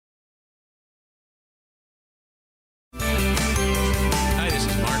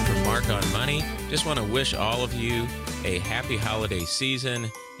Just want to wish all of you a happy holiday season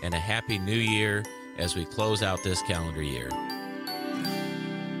and a happy new year as we close out this calendar year.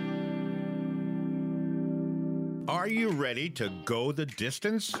 Are you ready to go the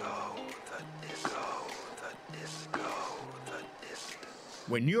distance?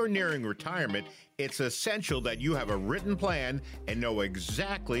 When you're nearing retirement, it's essential that you have a written plan and know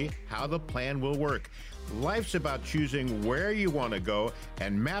exactly how the plan will work. Life's about choosing where you want to go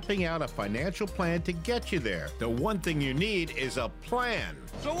and mapping out a financial plan to get you there. The one thing you need is a plan.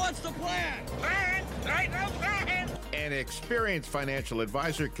 So what's the plan? Plan? Right, no plan. An experienced financial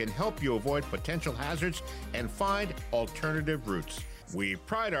advisor can help you avoid potential hazards and find alternative routes. We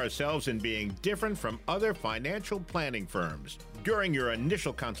pride ourselves in being different from other financial planning firms. During your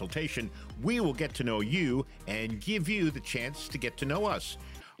initial consultation, we will get to know you and give you the chance to get to know us.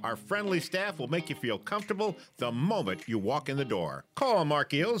 Our friendly staff will make you feel comfortable the moment you walk in the door. Call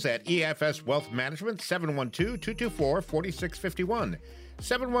Marc Eels at EFS Wealth Management, 712-224-4651,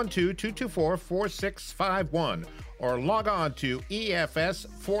 712-224-4651, or log on to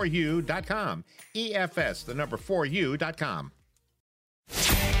EFS4U.com, EFS, the number 4U.com.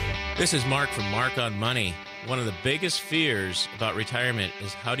 This is Mark from Marc on Money. One of the biggest fears about retirement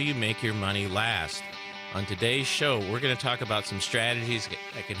is how do you make your money last? On today's show, we're going to talk about some strategies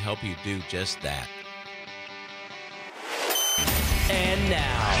that can help you do just that. And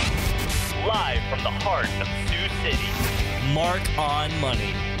now, live from the heart of Sioux City, Marc on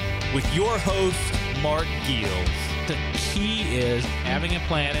Money, with your host, Marc Eels. The key is having a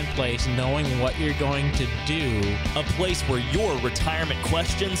plan in place, knowing what you're going to do. A place where your retirement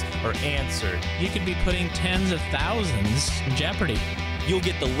questions are answered. You could be putting tens of thousands in jeopardy. You'll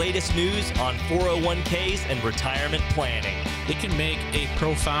get the latest news on 401ks and retirement planning. It can make a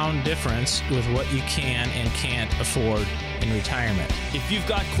profound difference with what you can and can't afford in retirement. If you've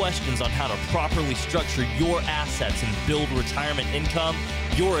got questions on how to properly structure your assets and build retirement income,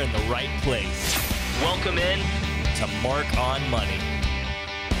 you're in the right place. Welcome in to Marc on Money.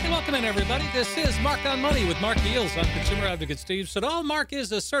 Hey, welcome in, everybody. This is Marc on Money with Marc Eels. I'm consumer advocate Steve Siddall. Marc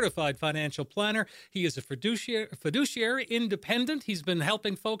is a certified financial planner. He is a fiduciary independent. He's been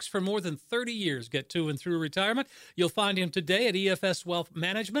helping folks for more than 30 years get to and through retirement. You'll find him today at EFS Wealth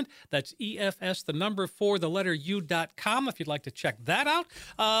Management. That's EFS, the number 4, the letter U.com, if you'd like to check that out.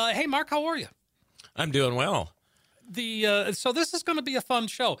 Hey, Marc, how are you? I'm doing well. So this is going to be a fun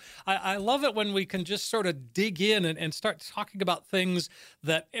show. I love it when we can just sort of dig in and start talking about things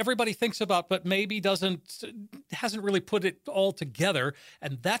that everybody thinks about, but maybe hasn't really put it all together.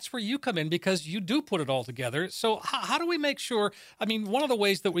 And that's where you come in, because you do put it all together. So how do we make sure? I mean, one of the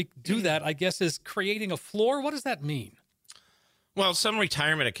ways that we do that, I guess, is creating a floor. What does that mean? Well, some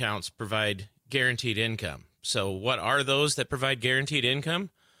retirement accounts provide guaranteed income. So what are those that provide guaranteed income?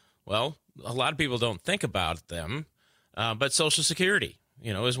 Well, a lot of people don't think about them. But Social Security,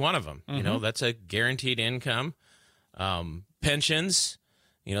 is one of them. Mm-hmm. That's a guaranteed income. Pensions,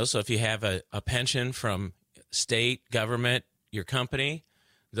 so if you have a pension from state, government, your company,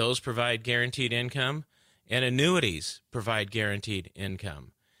 those provide guaranteed income. And annuities provide guaranteed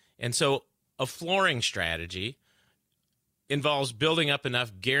income. And so a flooring strategy involves building up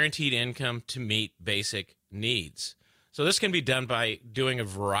enough guaranteed income to meet basic needs. So this can be done by doing a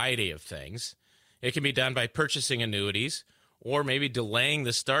variety of things. It can be done by purchasing annuities or maybe delaying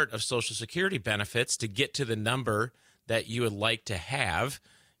the start of Social Security benefits to get to the number that you would like to have.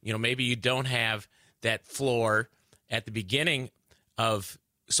 Maybe you don't have that floor at the beginning of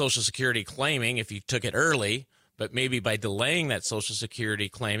Social Security claiming if you took it early, but maybe by delaying that Social Security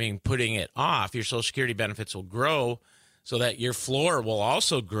claiming, putting it off, your Social Security benefits will grow so that your floor will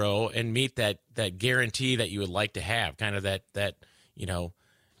also grow and meet that guarantee that you would like to have, kind of that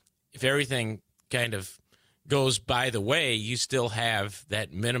if everything kind of goes by the way, you still have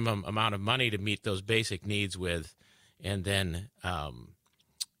that minimum amount of money to meet those basic needs with, and then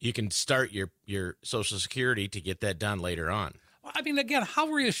you can start your Social Security to get that done later on. I mean, again, how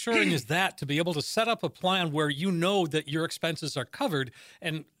reassuring is that to be able to set up a plan where you know that your expenses are covered?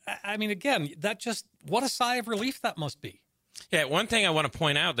 And I mean, again, what a sigh of relief that must be. Yeah, one thing I want to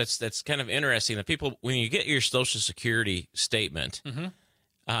point out that's kind of interesting, that people, when you get your Social Security statement, mm-hmm.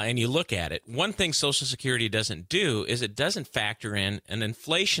 And you look at it, one thing Social Security doesn't do is it doesn't factor in an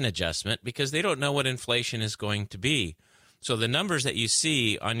inflation adjustment because they don't know what inflation is going to be. So the numbers that you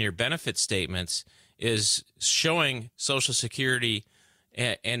see on your benefit statements is showing Social Security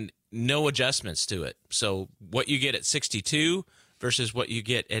and no adjustments to it. So what you get at 62 versus what you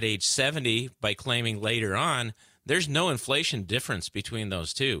get at age 70 by claiming later on, there's no inflation difference between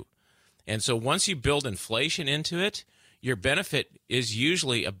those two. And so once you build inflation into it, your benefit is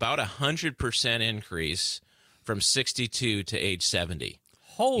usually about 100% increase from 62 to age 70.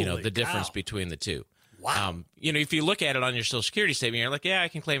 Holy the difference cow. between the two. Wow. If you look at it on your Social Security statement, you're like, yeah, I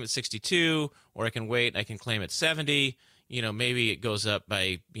can claim at 62, or I can wait, I can claim at 70. Maybe it goes up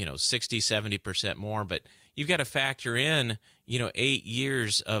by, 60, 70% more, but you've got to factor in, 8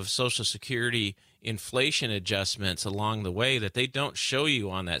 years of Social Security inflation adjustments along the way that they don't show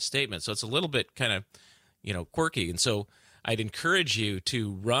you on that statement. So it's a little bit kind of, quirky. And so I'd encourage you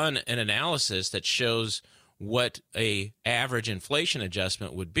to run an analysis that shows what a average inflation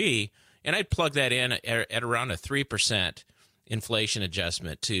adjustment would be, and I'd plug that in at around a 3% inflation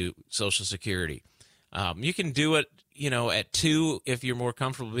adjustment to Social Security. You can do it, at 2 if you're more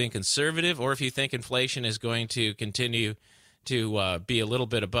comfortable being conservative, or if you think inflation is going to continue to be a little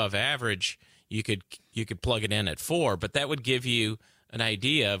bit above average, you could plug it in at 4. But that would give you an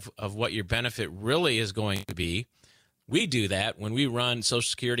idea of what your benefit really is going to be. We do that when we run Social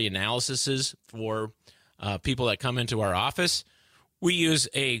Security analyses for people that come into our office. We use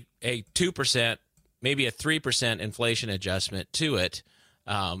a 2%, maybe a 3% inflation adjustment to it.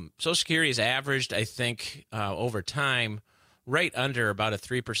 Social Security is averaged, I think, over time, right under about a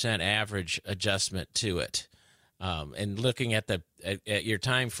 3% average adjustment to it. And looking at at your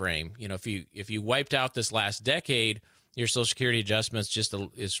time frame, if you wiped out this last decade, your Social Security adjustments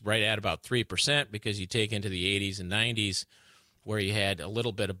is right at about 3%, because you take into the 80s and 90s where you had a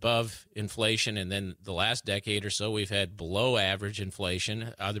little bit above inflation, and then the last decade or so we've had below average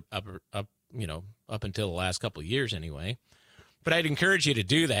inflation, up until the last couple of years anyway. But I'd encourage you to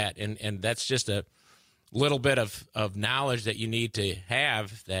do that, and that's just a little bit of knowledge that you need to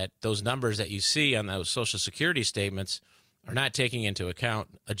have, that those numbers that you see on those Social Security statements are not taking into account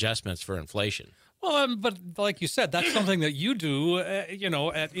adjustments for inflation. Well, but like you said, that's something that you do, at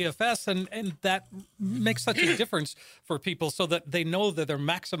EFS, and that makes such a difference for people, so that they know that they're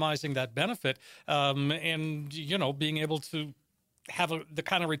maximizing that benefit, and being able to have the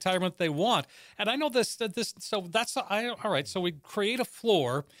kind of retirement they want. And I know this. So that's all right. So we create a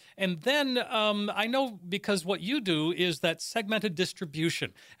floor, and then I know, because what you do is that segmented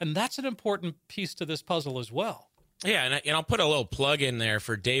distribution, and that's an important piece to this puzzle as well. Yeah, and I'll put a little plug in there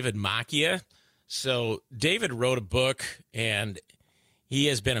for David Macchia. So David wrote a book, and he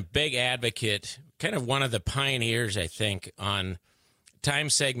has been a big advocate, kind of one of the pioneers, I think, on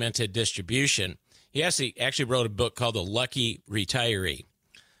time-segmented distribution. He actually wrote a book called The Lucky Retiree,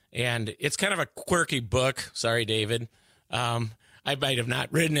 and it's kind of a quirky book. Sorry, David. I might have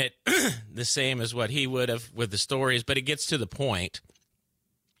not written it the same as what he would have with the stories, but it gets to the point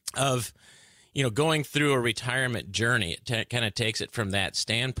of going through a retirement journey. It kind of takes it from that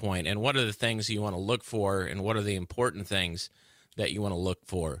standpoint, and what are the things you want to look for, and what are the important things that you want to look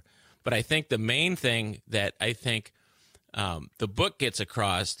for. But I think the main thing that I think the book gets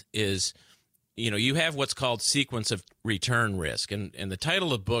across is, you have what's called sequence of return risk, and the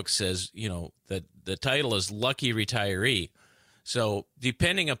title of the book says, that the title is Lucky Retiree. So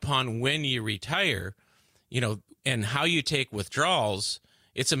depending upon when you retire, and how you take withdrawals,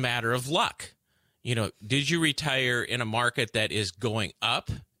 it's a matter of luck. Did you retire in a market that is going up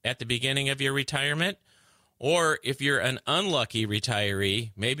at the beginning of your retirement? Or if you're an unlucky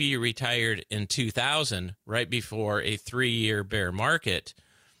retiree, maybe you retired in 2000, right before a 3-year bear market,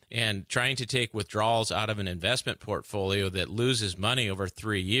 and trying to take withdrawals out of an investment portfolio that loses money over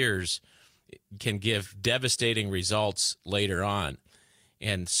 3 years can give devastating results later on.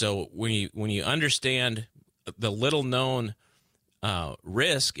 And so when you understand the little known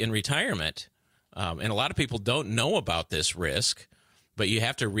risk in retirement, and a lot of people don't know about this risk, but you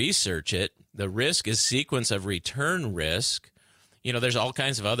have to research it. The risk is sequence of return risk. There's all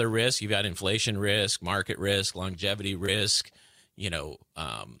kinds of other risks. You've got inflation risk, market risk, longevity risk.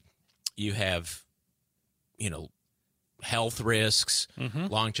 You have, health risks,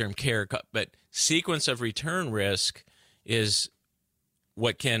 long-term care. But sequence of return risk is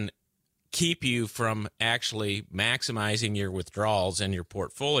what can keep you from actually maximizing your withdrawals and your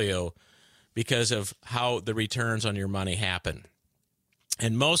portfolio, because of how the returns on your money happen.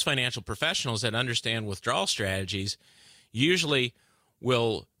 And most financial professionals that understand withdrawal strategies usually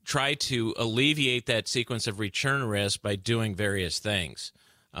will try to alleviate that sequence of return risk by doing various things.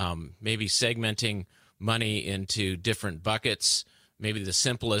 Maybe segmenting money into different buckets. Maybe the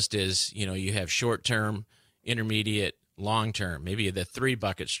simplest is, you have short-term, intermediate, long-term, maybe the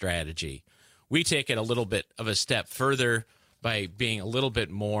 3-bucket strategy. We take it a little bit of a step further by being a little bit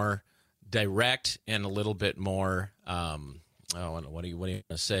more direct and a little bit more, what do you want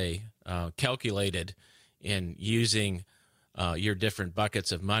to say, calculated in using your different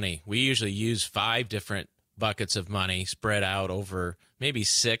buckets of money. We usually use 5 different buckets of money spread out over maybe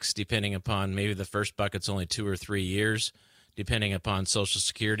 6, depending upon maybe the first bucket's only 2 or 3 years, depending upon Social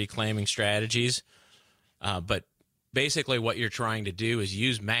Security claiming strategies. But basically what you're trying to do is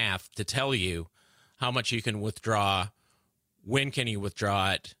use math to tell you how much you can withdraw, when can you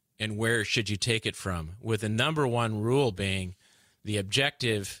withdraw it, and where should you take it from, with the number one rule being the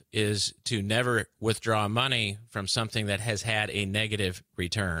objective is to never withdraw money from something that has had a negative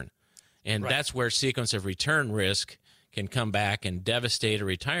return. And that's where sequence of return risk can come back and devastate a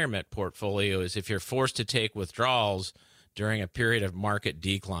retirement portfolio, is if you're forced to take withdrawals during a period of market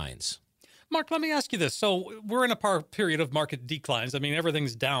declines. Mark, let me ask you this. So we're in a period of market declines. I mean,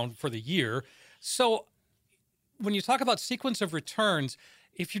 everything's down for the year. So when you talk about sequence of returns,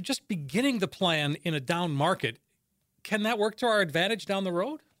 if you're just beginning the plan in a down market, can that work to our advantage down the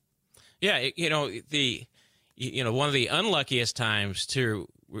road? Yeah, one of the unluckiest times to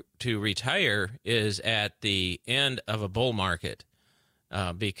retire is at the end of a bull market,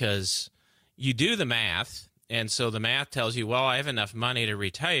 because you do the math, and so the math tells you, well, I have enough money to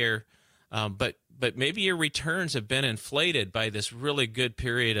retire, but maybe your returns have been inflated by this really good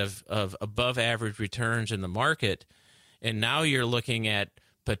period of above average returns in the market, and now you're looking at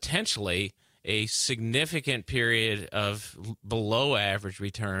potentially a significant period of below average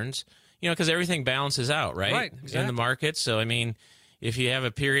returns, because everything balances out, right? Exactly. In the market. So, I mean, if you have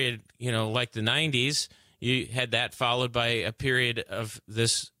a period, like the 90s, you had that followed by a period of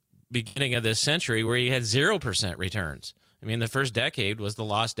this beginning of this century where you had 0% returns. I mean, the first decade was the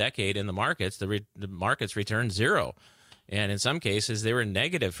lost decade in the markets. The markets returned 0. And in some cases, they were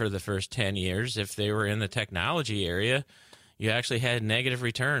negative for the first 10 years. If they were in the technology area, you actually had negative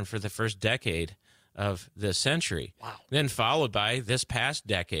return for the first decade of this century. Wow. Then followed by this past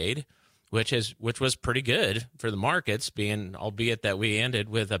decade, which was pretty good for the markets, albeit that we ended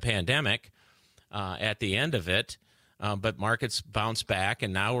with a pandemic at the end of it. But markets bounced back,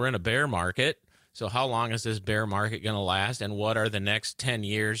 and now we're in a bear market. So how long is this bear market going to last, and what are the next 10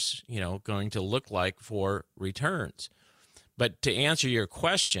 years, going to look like for returns? But to answer your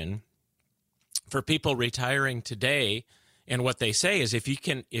question, for people retiring today, and what they say is if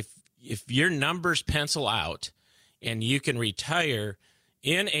your numbers pencil out and you can retire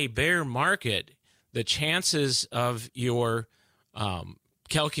in a bear market, the chances of your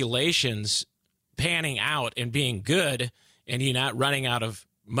calculations panning out and being good and you not running out of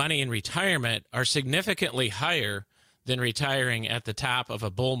money in retirement are significantly higher than retiring at the top of a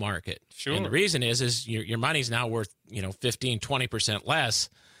bull market. Sure. And the reason is your money's now worth 15, 20% less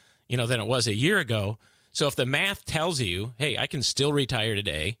than it was a year ago. So if the math tells you, hey, I can still retire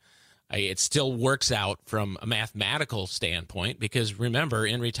today, it still works out from a mathematical standpoint, because remember,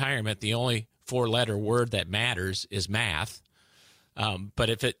 in retirement, the only 4-letter word that matters is math. But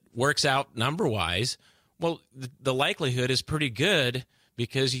if it works out number-wise, well, the likelihood is pretty good,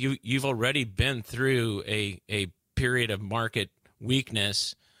 because you've already been through a period of market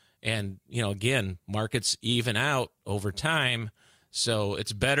weakness. And, again, markets even out over time. So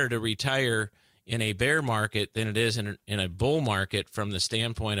it's better to retire in a bear market than it is in a bull market, from the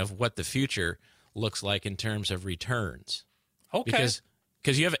standpoint of what the future looks like in terms of returns. Okay.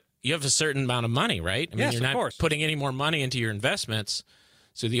 Because you have a certain amount of money, right? I mean, Yes, you're of not course. putting any more money into your investments.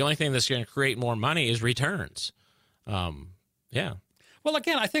 So the only thing that's going to create more money is returns. Yeah. Well,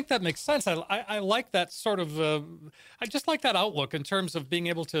 again, I think that makes sense. I like that sort of, I just like that outlook in terms of being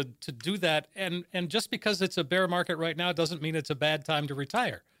able to do that. And just because it's a bear market right now doesn't mean it's a bad time to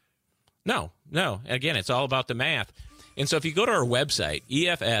retire. No. Again, it's all about the math. And so if you go to our website,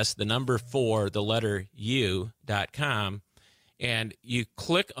 EFS, the number 4, the letter U.com, and you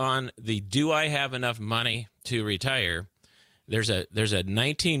click on the Do I Have Enough Money to Retire, there's a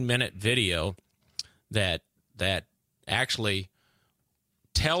 19-minute video that actually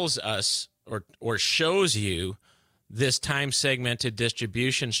tells us or shows you this time-segmented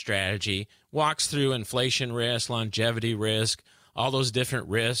distribution strategy, walks through inflation risk, longevity risk, all those different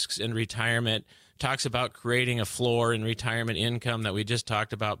risks in retirement, talks about creating a floor in retirement income that we just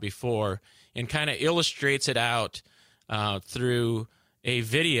talked about before, and kind of illustrates it out through a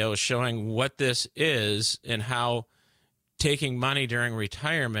video showing what this is and how taking money during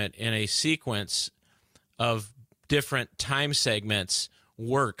retirement in a sequence of different time segments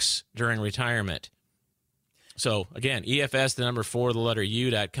works during retirement. So, again, EFS, the number 4, the letter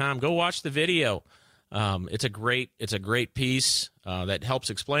U.com. Go watch the video. It's a great piece that helps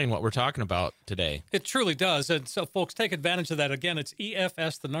explain what we're talking about today. It truly does. And so, folks, take advantage of that. Again, it's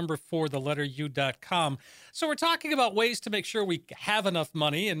EFS, the number 4, the letter U.com. So we're talking about ways to make sure we have enough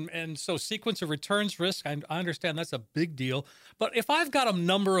money. And so sequence of returns risk, I understand that's a big deal. But if I've got a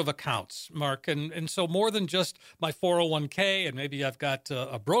number of accounts, Mark, and so more than just my 401k, and maybe I've got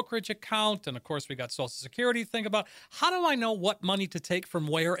a brokerage account, and of course we got Social Security to think about, how do I know what money to take from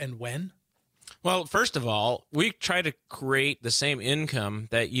where and when? Well, first of all, we try to create the same income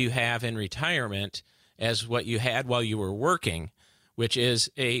that you have in retirement as what you had while you were working, which is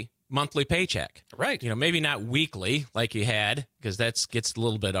a monthly paycheck. Right. Maybe not weekly like you had, because that gets a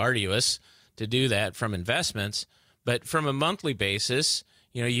little bit arduous to do that from investments, but from a monthly basis,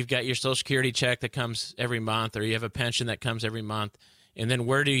 you've got your Social Security check that comes every month, or you have a pension that comes every month. And then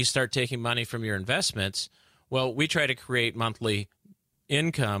where do you start taking money from your investments? Well, we try to create monthly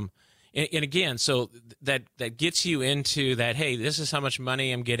income. And again, so that gets you into that, hey, this is how much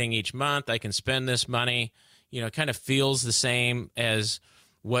money I'm getting each month. I can spend this money. It kind of feels the same as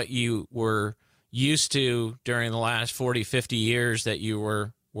what you were used to during the last 40, 50 years that you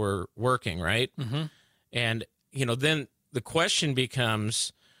were working, right? Mm-hmm. And, then the question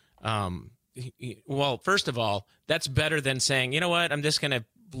becomes, well, first of all, that's better than saying, you know what, I'm just going to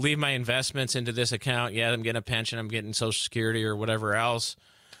leave my investments into this account. Yeah, I'm getting a pension, I'm getting Social Security or whatever else.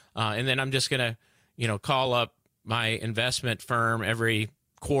 And then I'm just going to, call up my investment firm every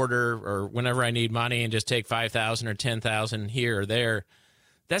quarter or whenever I need money and just take $5,000 or $10,000 here or there.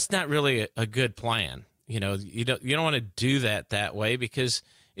 That's not really a good plan. You don't want to do that way, because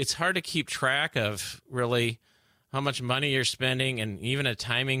it's hard to keep track of really how much money you're spending, and even a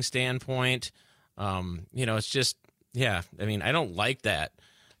timing standpoint. It's just, I don't like that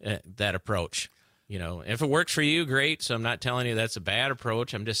approach. If it works for you, great. So I'm not telling you that's a bad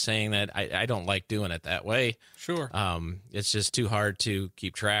approach. I'm just saying that I don't like doing it that way. Sure. It's just too hard to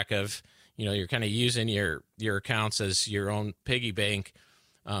keep track of. You're kind of using your accounts as your own piggy bank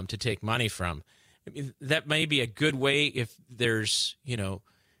to take money from. That may be a good way if there's,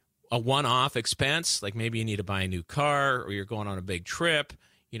 a one-off expense, like maybe you need to buy a new car or you're going on a big trip,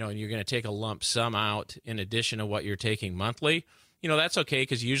 and you're going to take a lump sum out in addition to what you're taking monthly. That's okay,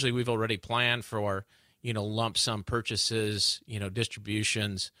 because usually we've already planned for, lump sum purchases,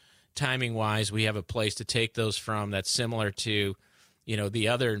 distributions. Timing-wise, we have a place to take those from that's similar to, the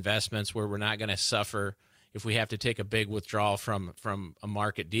other investments where we're not going to suffer if we have to take a big withdrawal from a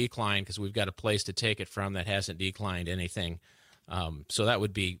market decline, because we've got a place to take it from that hasn't declined anything. So that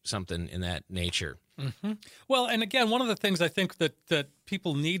would be something in that nature. Mm-hmm. Well, and again, one of the things I think that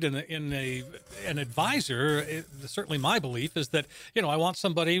people need in an advisor, certainly my belief, is that, I want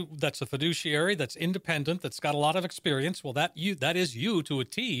somebody that's a fiduciary, that's independent, that's got a lot of experience. Well, that is you to a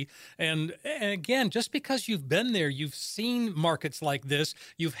T. And again, just because you've been there, you've seen markets like this,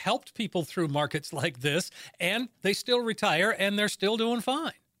 you've helped people through markets like this, and they still retire and they're still doing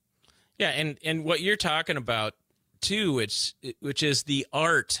fine. Yeah, and what you're talking about too, which is the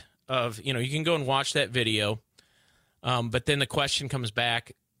art of, you can go and watch that video, but then the question comes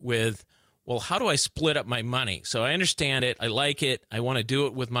back with, well, how do I split up my money? So I understand it, I like it, I want to do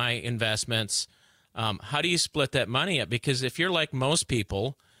it with my investments. How do you split that money up? Because if you're like most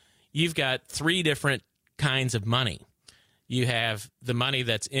people, you've got 3 different kinds of money. You have the money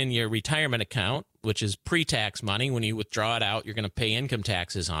that's in your retirement account, which is pre-tax money. When you withdraw it out, you're going to pay income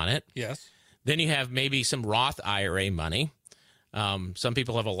taxes on it. Yes. Then you have maybe some Roth IRA money. Some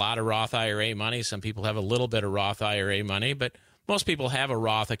people have a lot of Roth IRA money. Some people have a little bit of Roth IRA money, but most people have a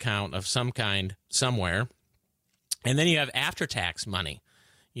Roth account of some kind somewhere. And then you have after-tax money,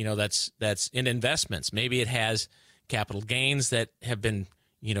 that's in investments. Maybe it has capital gains that have been,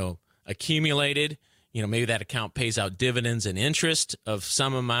 accumulated. Maybe that account pays out dividends and interest of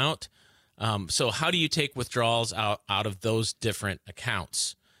some amount. So how do you take withdrawals out of those different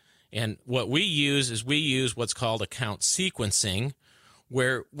accounts? And what we use is what's called account sequencing,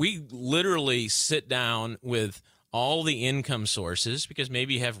 where we literally sit down with all the income sources, because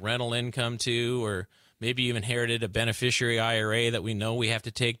maybe you have rental income too, or maybe you've inherited a beneficiary IRA that we know we have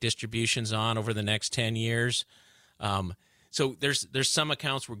to take distributions on over the next 10 years. So there's some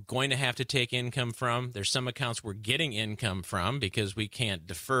accounts we're going to have to take income from. There's some accounts we're getting income from because we can't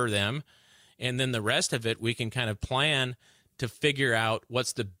defer them. And then the rest of it, we can kind of plan to figure out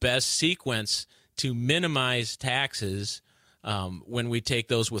what's the best sequence to minimize taxes when we take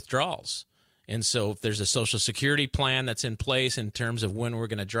those withdrawals. And so if there's a Social Security plan that's in place in terms of when we're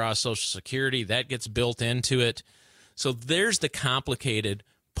going to draw Social Security, that gets built into it. So there's the complicated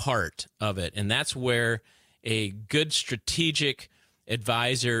part of it. And that's where a good strategic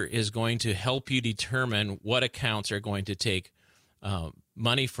advisor is going to help you determine what accounts are going to take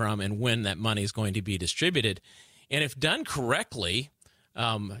money from and when that money is going to be distributed. And if done correctly,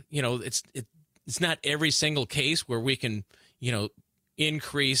 it's not every single case where we can,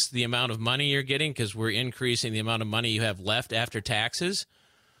 increase the amount of money you're getting because we're increasing the amount of money you have left after taxes.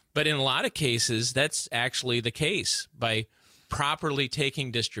 But in a lot of cases, that's actually the case. By properly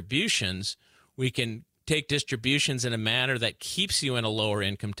taking distributions, we can take distributions in a manner that keeps you in a lower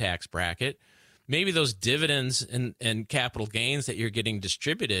income tax bracket. Maybe those dividends and capital gains that you're getting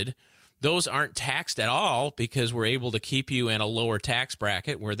distributed, those aren't taxed at all because we're able to keep you in a lower tax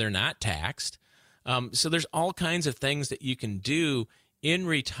bracket where they're not taxed. So there's all kinds of things that you can do in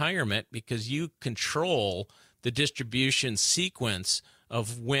retirement because you control the distribution sequence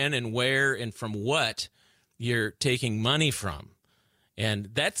of when and where and from what you're taking money from. And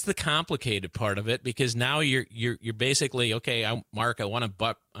that's the complicated part of it, because now you're basically, okay, Mark, I want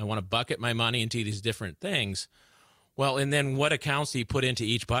to bucket my money into these different things. Well, and then what accounts do you put into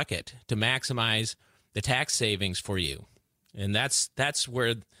each bucket to maximize the tax savings for you? And that's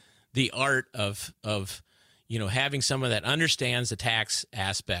where the art of having someone that understands the tax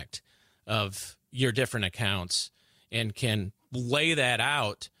aspect of your different accounts and can lay that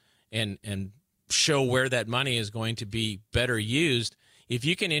out and show where that money is going to be better used. If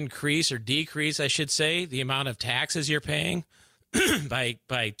you can increase or decrease, I should say, the amount of taxes you're paying by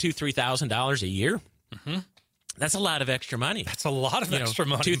 $2,000-$3,000 a year, that's a lot of extra money. That's a lot of extra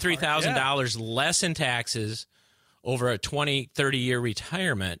money. $2,000-$3,000 less in taxes over a 20, 30-year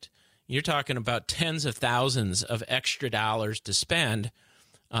retirement. You're talking about tens of thousands of extra dollars to spend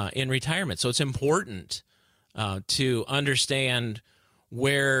in retirement. So it's important to understand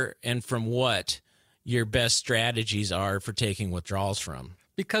where and from what your best strategies are for taking withdrawals from.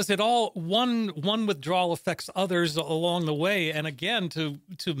 Because one withdrawal affects others along the way, and again, to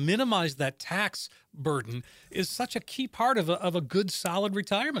minimize that tax burden is such a key part of a good, solid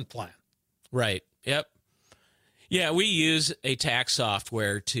retirement plan. Right. Yep. Yeah, we use a tax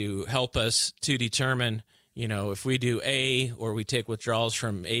software to help us to determine, if we do A or we take withdrawals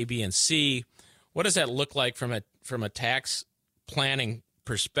from A, B, and C, what does that look like from a tax planning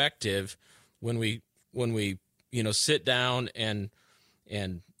perspective when we sit down and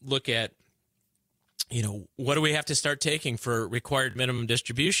look at, what do we have to start taking for required minimum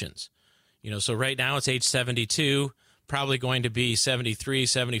distributions? So right now it's age 72, probably going to be 73,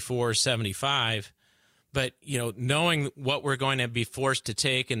 74, 75. But, knowing what we're going to be forced to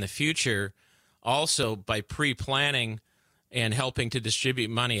take in the future, also by pre-planning and helping to distribute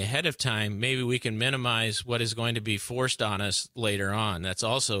money ahead of time, maybe we can minimize what is going to be forced on us later on. That's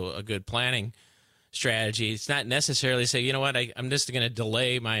also a good planning strategy. It's not necessarily say, you know what, I'm just going to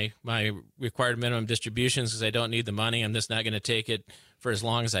delay my required minimum distributions because I don't need the money. I'm just not going to take it for as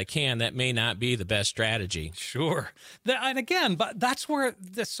long as I can. That may not be the best strategy. Sure. And again, but that's where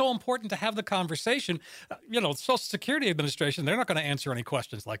it's so important to have the conversation. Social Security Administration, they're not going to answer any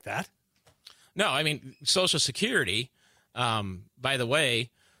questions like that. No, I mean, Social Security, by the way,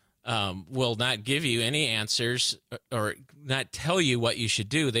 will not give you any answers or not tell you what you should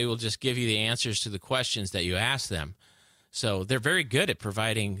do. They will just give you the answers to the questions that you ask them. So they're very good at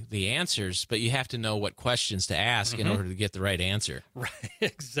providing the answers, but you have to know what questions to ask in order to get the right answer. Right,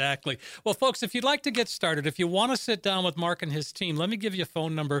 exactly. Well, folks, if you'd like to get started, if you want to sit down with Mark and his team, let me give you a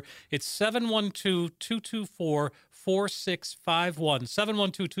phone number. It's 712-224-4651,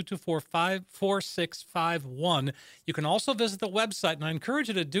 712-224-4651. You can also visit the website, and I encourage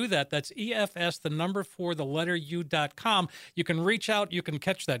you to do that. That's EFS4u.com. You can reach out. You can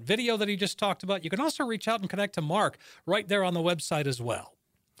catch that video that he just talked about. You can also reach out and connect to Mark right there on the website as well.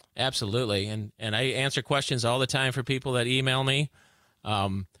 Absolutely. And I answer questions all the time for people that email me.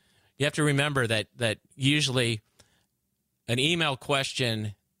 You have to remember that usually an email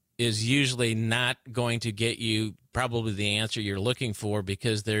question is usually not going to get you probably the answer you're looking for,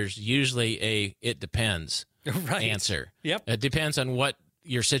 because there's usually a it depends answer. Yep. It depends on what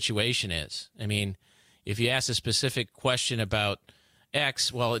your situation is. I mean, if you ask a specific question about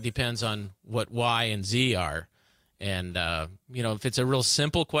X, well, it depends on what Y and Z are. And, if it's a real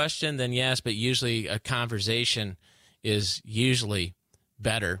simple question, then yes, but usually a conversation is usually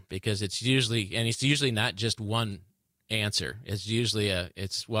better, because it's usually not just one answer. It's usually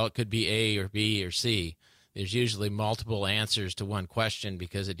it could be A or B or C. There's usually multiple answers to one question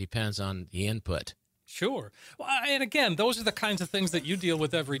because it depends on the input. Sure. Well, and again, those are the kinds of things that you deal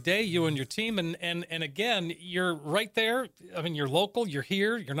with every day, you and your team. And again, you're right there. I mean, you're local, you're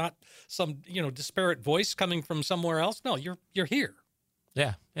here. You're not some, disparate voice coming from somewhere else. No, you're here.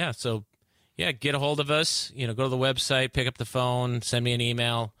 Yeah. Yeah. So, yeah, get a hold of us. Go to the website, pick up the phone, send me an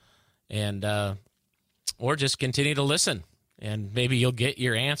email, and or just continue to listen. And maybe you'll get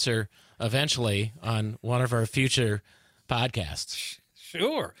your answer eventually on one of our future podcasts.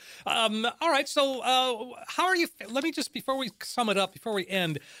 Sure. All right. So how are you? Let me just, before we sum it up, before we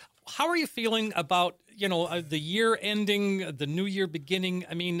end, how are you feeling about, the year ending, the new year beginning?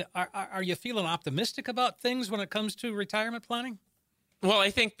 I mean, are you feeling optimistic about things when it comes to retirement planning? Well,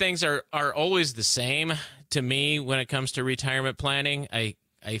 I think things are always the same to me when it comes to retirement planning. I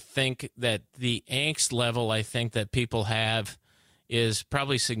think that the angst level that people have is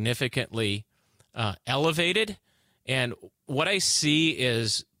probably significantly elevated. And what I see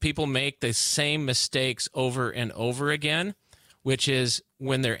is people make the same mistakes over and over again, which is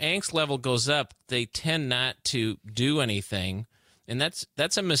when their angst level goes up, they tend not to do anything. And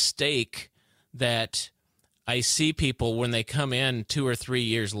that's a mistake that I see people when they come in 2 or 3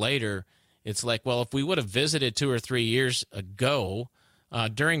 years later. It's like, well, if we would have visited 2 or 3 years ago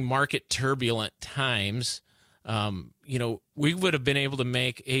during market turbulent times, we would have been able to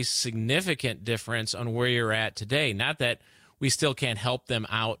make a significant difference on where you're at today. Not that we still can't help them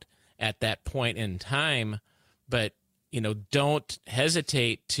out at that point in time, but, don't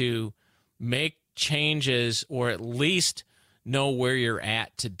hesitate to make changes or at least know where you're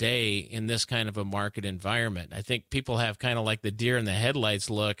at today in this kind of a market environment. I think people have kind of like the deer in the headlights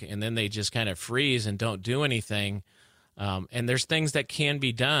look, and then they just kind of freeze and don't do anything. And there's things that can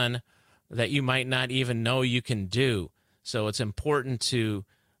be done that you might not even know you can do. So it's important to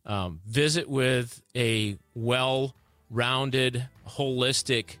visit with a well-rounded,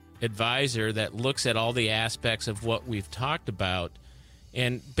 holistic advisor that looks at all the aspects of what we've talked about.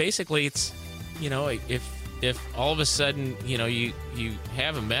 And basically it's, if all of a sudden, you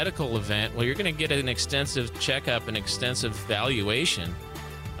have a medical event, well, you're going to get an extensive checkup and extensive valuation.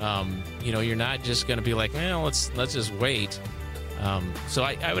 You're not just going to be like, well, let's just wait. So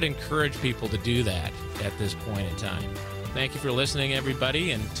I would encourage people to do that at this point in time. Thank you for listening, everybody,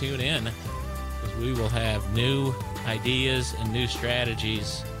 and tune in because we will have new ideas and new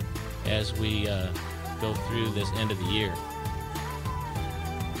strategies as we go through this end of the year.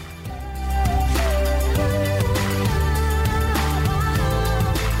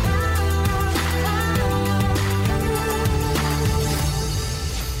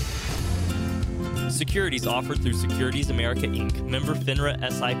 Securities offered through Securities America Inc., member FINRA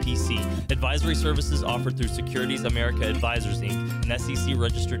SIPC. Advisory services offered through Securities America Advisors Inc., an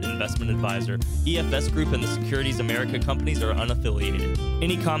SEC-registered investment advisor. EFS Group and the Securities America companies are unaffiliated.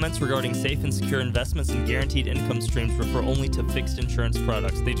 Any comments regarding safe and secure investments and guaranteed income streams refer only to fixed insurance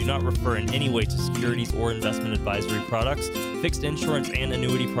products. They do not refer in any way to securities or investment advisory products. Fixed insurance and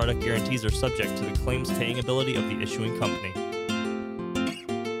annuity product guarantees are subject to the claims-paying ability of the issuing company.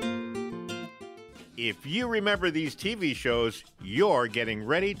 If you remember these TV shows, you're getting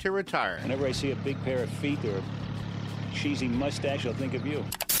ready to retire. Whenever I see a big pair of feet or a cheesy mustache, I'll think of you.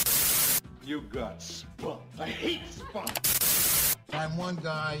 You got spunk. I hate spunk. I'm one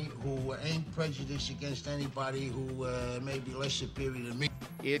guy who ain't prejudiced against anybody who may be less superior than me.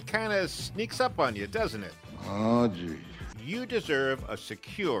 It kind of sneaks up on you, doesn't it? Oh, gee. You deserve a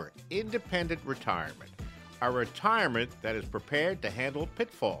secure, independent retirement. A retirement that is prepared to handle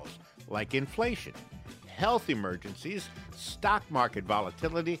pitfalls like inflation, health emergencies, stock market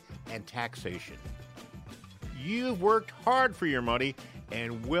volatility, and taxation. You've worked hard for your money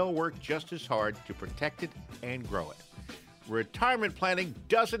and will work just as hard to protect it and grow it. Retirement planning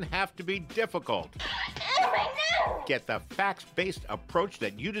doesn't have to be difficult. Get the facts-based approach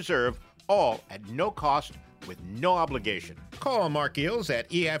that you deserve, all at no cost with no obligation. Call Marc Eels at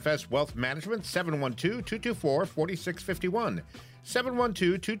EFS Wealth Management, 712-224-4651.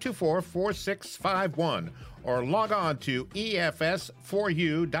 712-224-4651, or log on to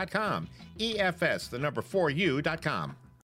EFS4U.com. EFS, the number 4U.com.